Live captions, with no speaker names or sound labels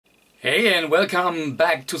Hey, and welcome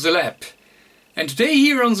back to the lab. And today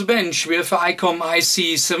here on the bench we have ICOM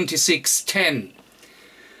IC-7610.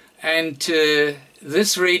 And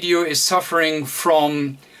this radio is suffering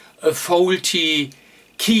from a faulty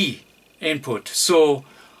key input. So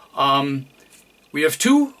we have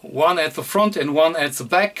two, one at the front and one at the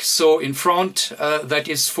back. So in front that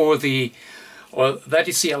is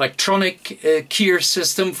the electronic keyer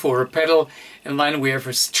system for a pedal, and then we have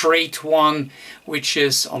a straight one which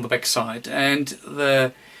is on the back side, and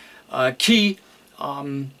the key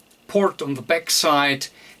port on the back side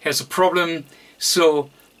has a problem, so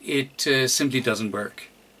it simply doesn't work.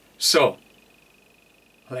 So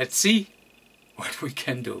let's see what we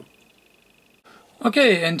can do.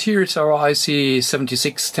 Okay, and here's our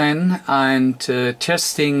IC-7610, and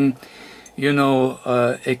testing, you know,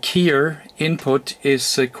 a keyer input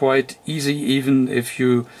is quite easy, even if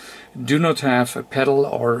you do not have a pedal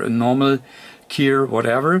or a normal keyer,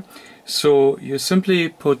 whatever. So you simply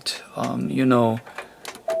put, you know,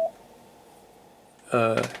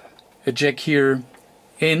 a jack here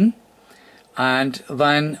in, and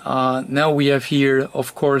then now we have here,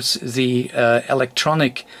 of course, the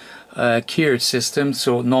electronic keyer system,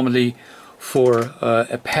 so normally for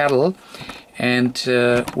a pedal. And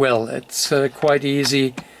well, it's quite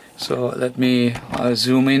easy, so let me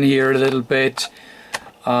zoom in here a little bit.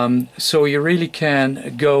 So you really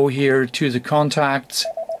can go here to the contacts,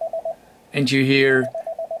 and you hear,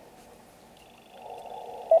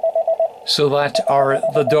 so that are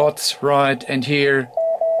the dots, right, and here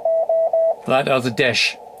that are the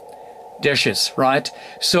dashes, right?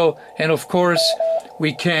 So, and of course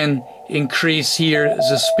we can increase here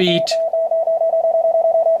the speed.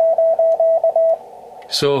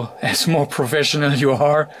 So as more professional you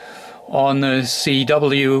are on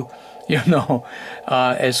CW, you know,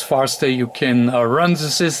 as faster you can run the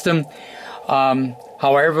system.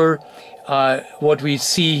 However, what we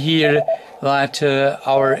see here, that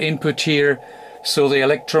our input here, so the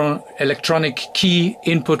electronic key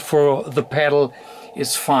input for the pedal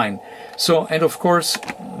is fine. So, and of course,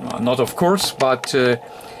 not of course, but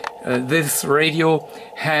this radio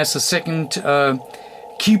has a second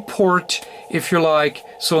key port, if you like,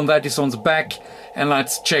 so that is on the back, and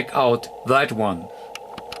let's check out that one.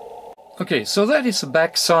 Okay, so that is the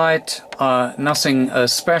back side, nothing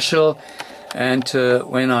special. And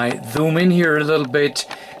when I zoom in here a little bit,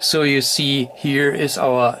 so you see here is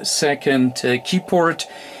our second key port,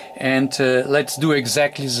 and let's do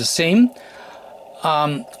exactly the same.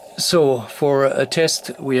 So for a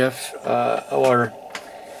test we have our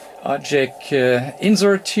jack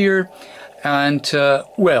insert here, and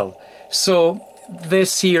well, so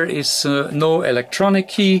this here is no electronic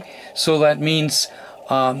key, so that means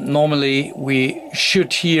normally we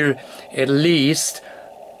should hear at least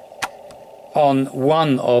on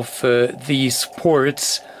one of these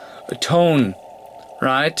ports a tone,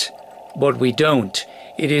 right? But we don't.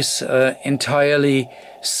 It is entirely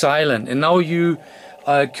silent. And now you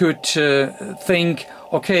could think,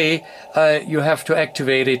 okay, you have to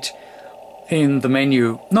activate it in the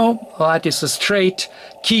menu. No, that is a straight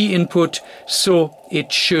key input, so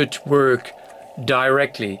it should work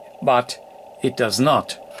directly, but it does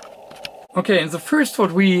not. Okay, and the first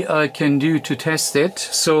what we can do to test it,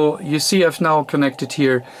 so you see I've now connected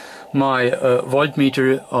here my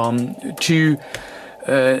voltmeter to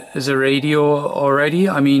the radio already.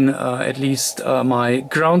 I mean, at least my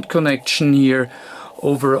ground connection here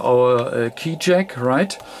over our key jack,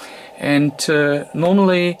 right? And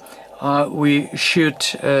normally we should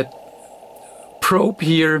probe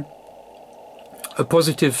here a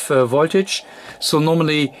positive voltage. So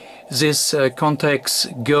normally these contacts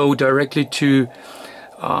go directly to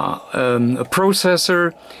a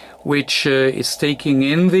processor, which is taking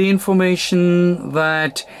in the information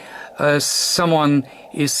that someone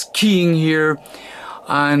is keying here,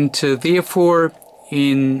 and therefore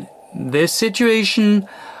in this situation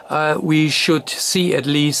we should see at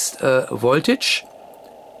least a voltage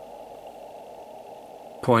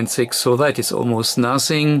 0.6, so that is almost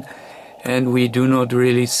nothing, and we do not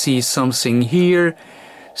really see something here.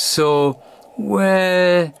 So,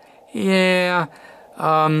 well, yeah,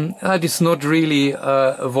 that is not really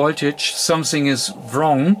a voltage. Something is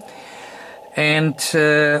wrong. And,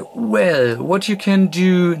 well, what you can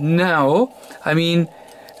do now, I mean,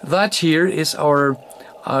 that here is our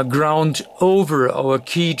ground over our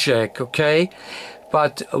key jack, okay?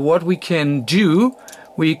 But what we can do,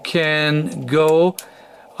 we can go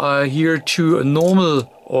here to a normal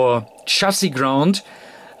or chassis ground,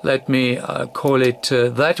 let me call it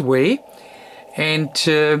that way. And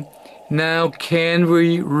now can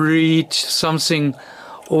we read something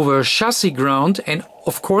over chassis ground, and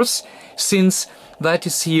of course, since that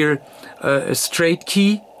is here a straight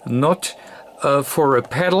key, not for a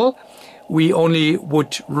pedal, we only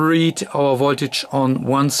would read our voltage on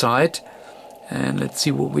one side. And let's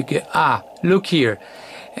see what we get. Ah, look here.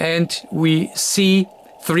 And we see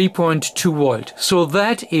 3.2 volt. So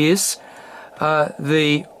that is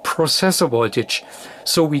the processor voltage.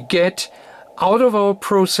 So we get out of our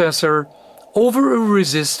processor over a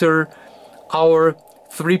resistor our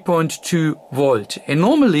 3.2 volt. And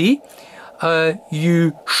normally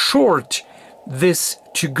you short this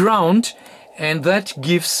to ground, and that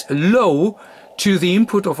gives a low to the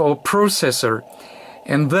input of our processor.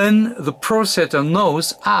 And then the processor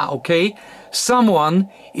knows, okay, someone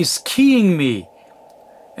is keying me.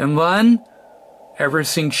 And then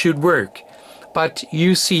everything should work. But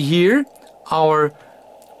you see here, our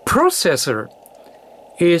processor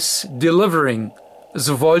is delivering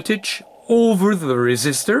the voltage over the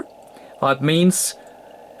resistor. That means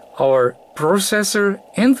our processor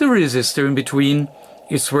and the resistor in between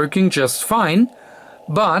is working just fine,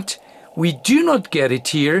 but we do not get it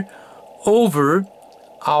here over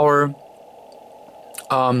our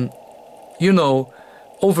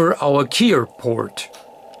over our keyer port.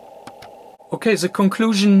 Okay, the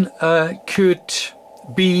conclusion could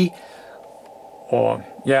be,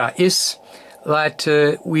 is that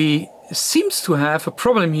we seems to have a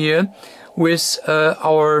problem here with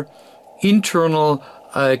our internal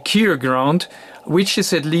keyer ground, which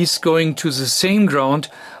is at least going to the same ground,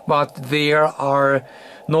 but there are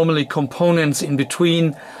normally components in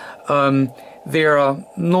between. There are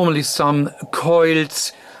normally some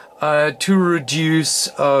coils to reduce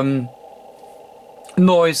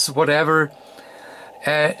noise, whatever.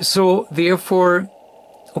 So therefore,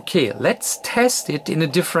 okay, let's test it in a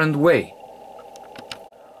different way.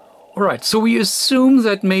 Alright, so we assume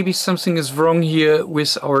that maybe something is wrong here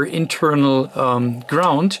with our internal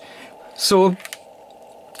ground. So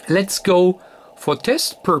let's go for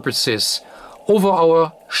test purposes over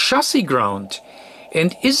our chassis ground.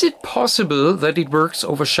 And is it possible that it works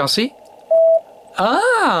over chassis?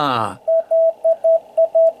 Yeah,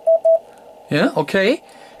 okay.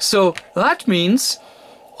 So that means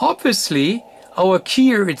obviously our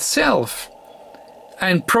keyer itself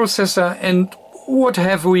and processor and what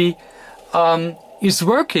have we is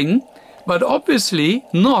working, but obviously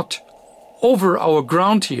not over our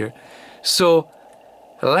ground here. So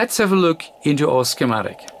let's have a look into our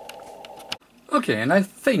schematic. Okay, and I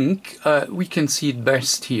think we can see it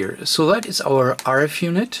best here. So that is our RF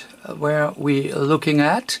unit where we're looking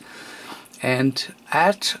at, and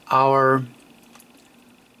at our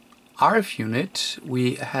RF unit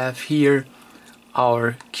we have here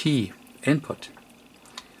our key input.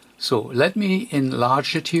 So let me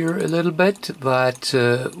enlarge it here a little bit, that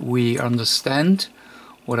we understand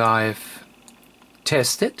what I've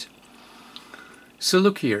tested. So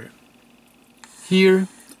look here. Here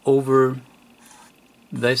over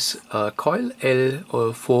this coil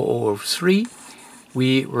L4003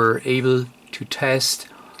 we were able to test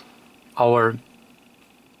our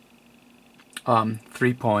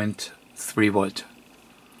 3.3 volt.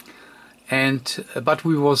 And but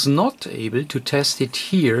we was not able to test it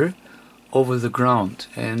here over the ground.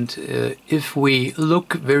 And if we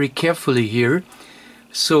look very carefully here,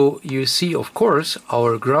 so you see of course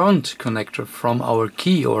our ground connector from our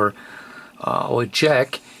key or our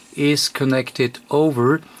jack is connected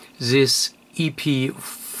over this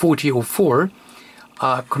EP4004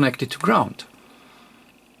 connected to ground.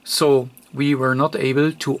 So we were not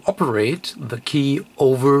able to operate the key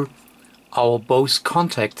over our both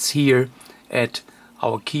contacts here at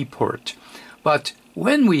our key port. But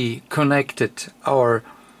when we connected our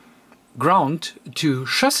ground to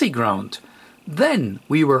chassis ground, then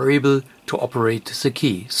we were able to operate the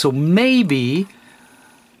key. So maybe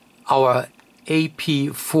our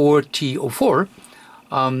AP4004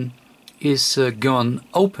 is gone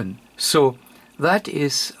open. So that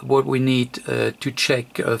is what we need to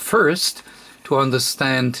check first to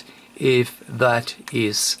understand if that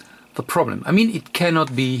is the problem. I mean, it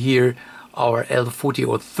cannot be here our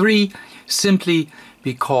L4003 simply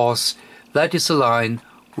because that is a line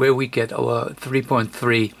where we get our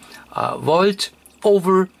 3.3 volt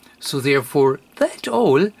over. So therefore that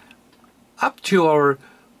all up to our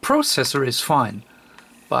processor is fine.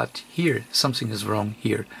 But here something is wrong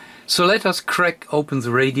here. So let us crack open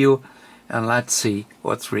the radio and let's see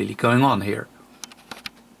what's really going on here.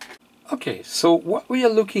 Okay, so what we are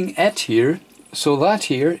looking at here, so that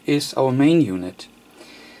here is our main unit.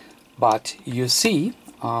 But you see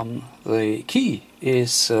the key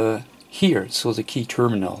is here, so the key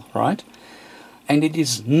terminal, right? And it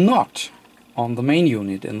is not on the main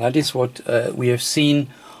unit, and that is what we have seen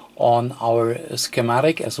on our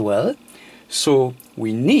schematic as well. So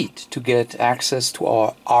we need to get access to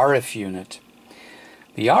our RF unit.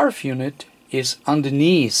 The RF unit is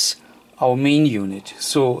underneath our main unit,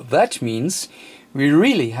 so that means we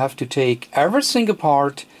really have to take everything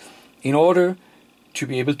apart in order to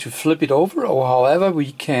be able to flip it over, or however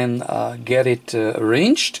we can get it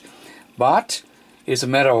arranged. But as a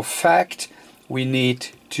matter of fact, we need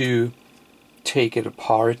to take it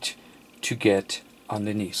apart to get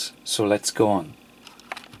underneath. So let's go on.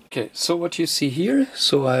 Okay, so what you see here,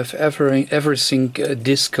 so I have everything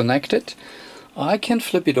disconnected. I can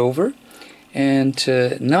flip it over, and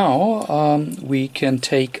now we can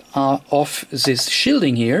take off this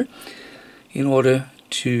shielding here in order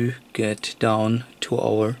to get down to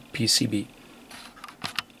our PCB.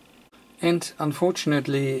 And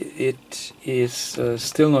unfortunately it is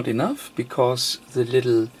still not enough, because the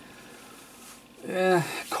little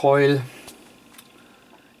coil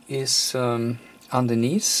is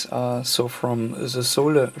underneath, so from the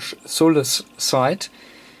solar side,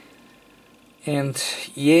 and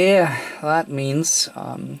yeah, that means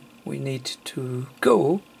we need to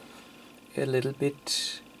go a little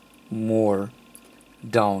bit more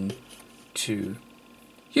down to,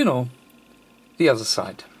 you know, the other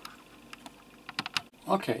side.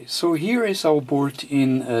 Okay, so here is our board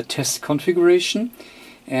in test configuration,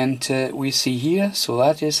 and we see here, so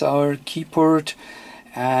that is our key port,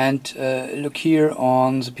 and look here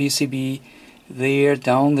on the PCB there,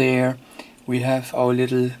 down there we have our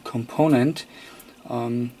little component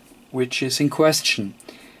which is in question.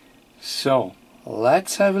 So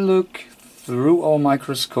let's have a look through our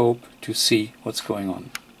microscope to see what's going on.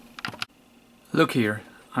 Look here,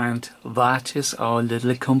 and that is our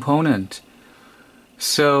little component.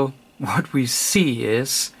 So what we see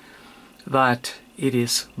is that it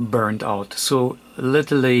is burned out. So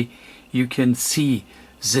literally you can see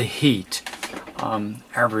the heat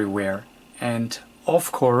everywhere, and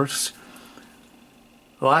of course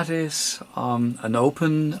that is an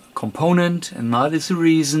open component, and that is the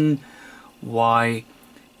reason why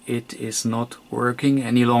it is not working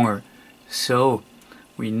any longer. So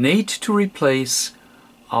we need to replace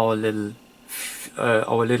our little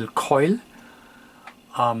coil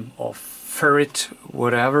or ferrite,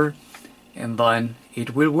 whatever, and then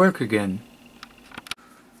it will work again.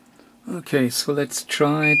 Okay, so let's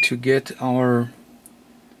try to get our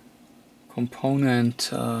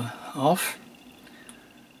component off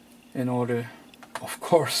in order, of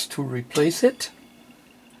course, to replace it.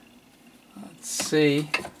 Let's see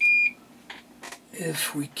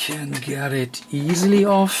if we can get it easily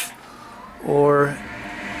off, or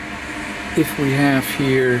if we have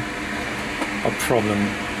here a problem.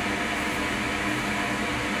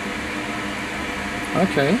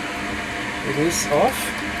 Okay, it is off,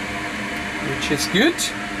 which is good.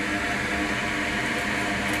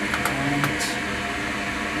 And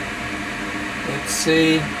let's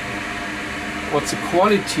see what the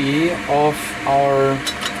quality of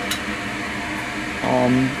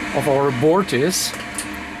our board is.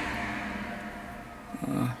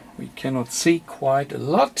 We cannot see quite a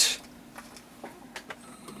lot.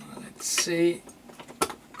 Let's see.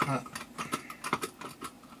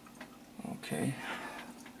 Okay.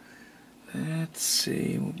 Let's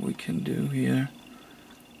see what we can do here.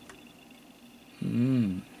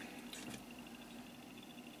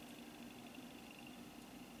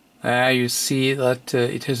 You see that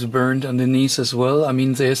it has burned underneath as well. I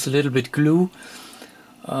mean, there's a little bit glue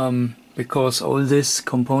because all these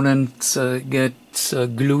components get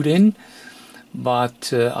glued in,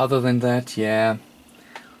 but other than that, yeah.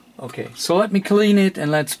 Okay, so let me clean it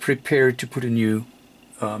and let's prepare to put a new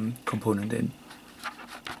component in.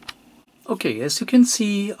 Okay, as you can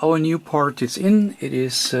see, our new part is in. It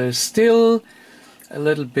is still a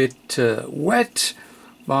little bit wet,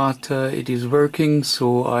 but it is working.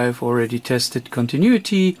 So I've already tested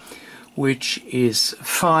continuity, which is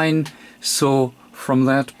fine. So from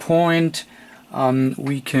that point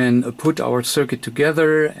we can put our circuit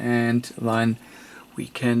together and then we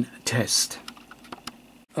can test.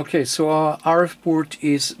 Okay, so our RF board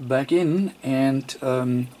is back in, and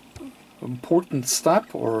important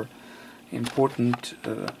step or important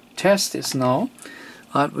test is now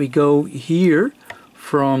that we go here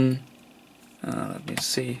from let me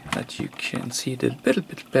see that you can see it a little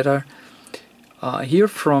bit better here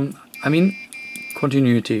from, I mean,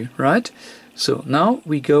 continuity, right? So now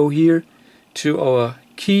we go here to our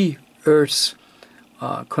key earth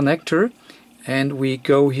connector, and we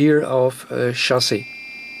go here of chassis,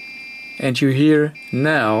 and you hear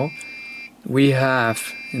now we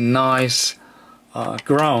have nice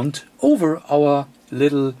ground over our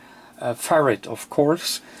little ferret, of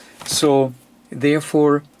course. So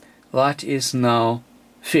therefore that is now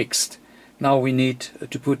fixed. Now we need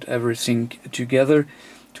to put everything together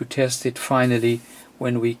to test it finally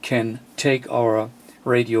when we can take our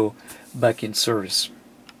radio back in service.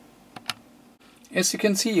 As you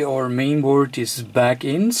can see, our main board is back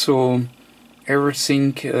in, so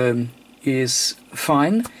everything is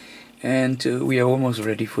fine, and we are almost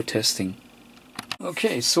ready for testing.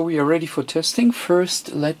 Okay, so we are ready for testing.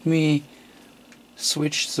 First, let me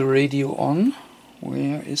switch the radio on.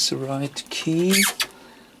 Where is the right key?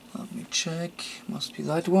 Let me check. Must be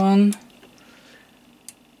that one.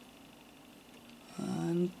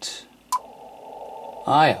 And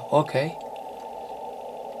yeah, okay.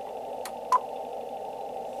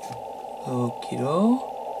 Okie-do.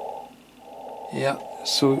 Yeah,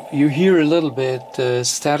 so you hear a little bit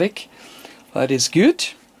static. That is good.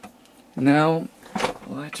 Now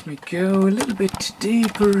let me go a little bit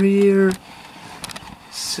deeper here,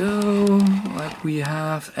 so that we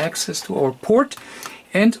have access to our port.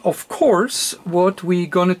 And of course, what we're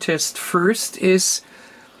gonna test first is,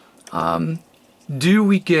 do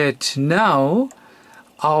we get now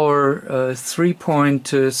our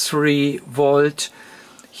 3.3 volt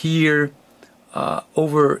here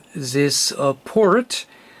over this port,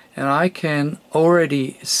 and I can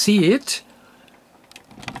already see it.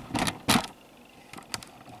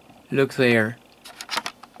 Look there.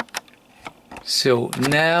 So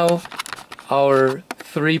now our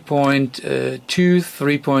 3.2,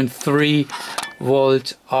 3.3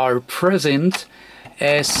 volt are present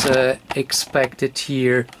as expected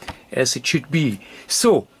here, as it should be.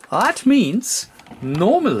 So that means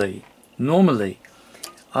normally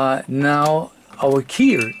now our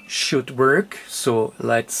keyer should work. So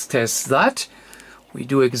let's test that. We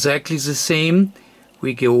do exactly the same.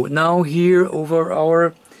 We go now here over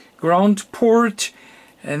our ground port,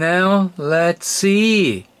 and now let's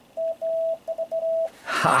see.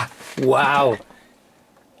 Ha! Wow!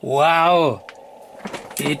 Wow!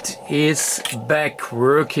 It is back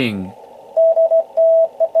working.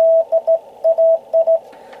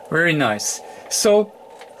 Very nice. So,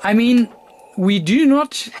 I mean, we do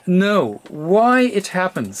not know why it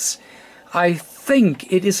happens. I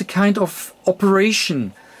think it is a kind of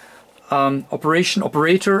operator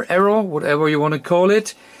error, whatever you want to call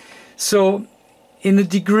it. So, in a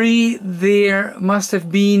degree, there must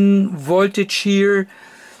have been voltage here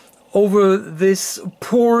over this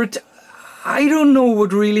port. I don't know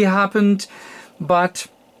what really happened, but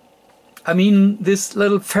I mean, this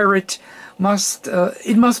little ferret must have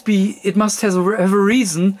a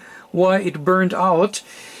reason why it burned out.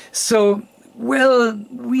 So, well,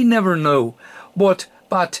 we never know.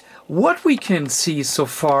 But what we can see so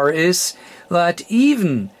far is that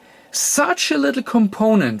even such a little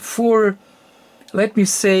component for, let me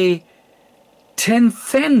say, 10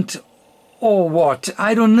 cent or what,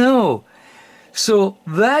 I don't know. So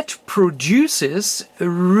that produces a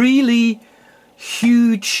really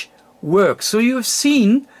huge work. So you have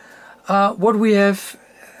seen what we have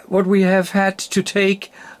had to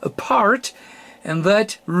take apart, and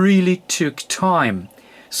that really took time.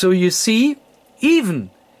 So you see,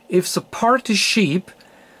 even if the part is cheap,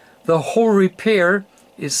 the whole repair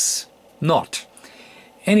is not.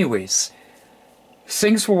 Anyways,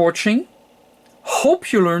 thanks for watching.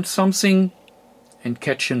 Hope you learned something, and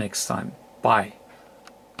catch you next time. Bye.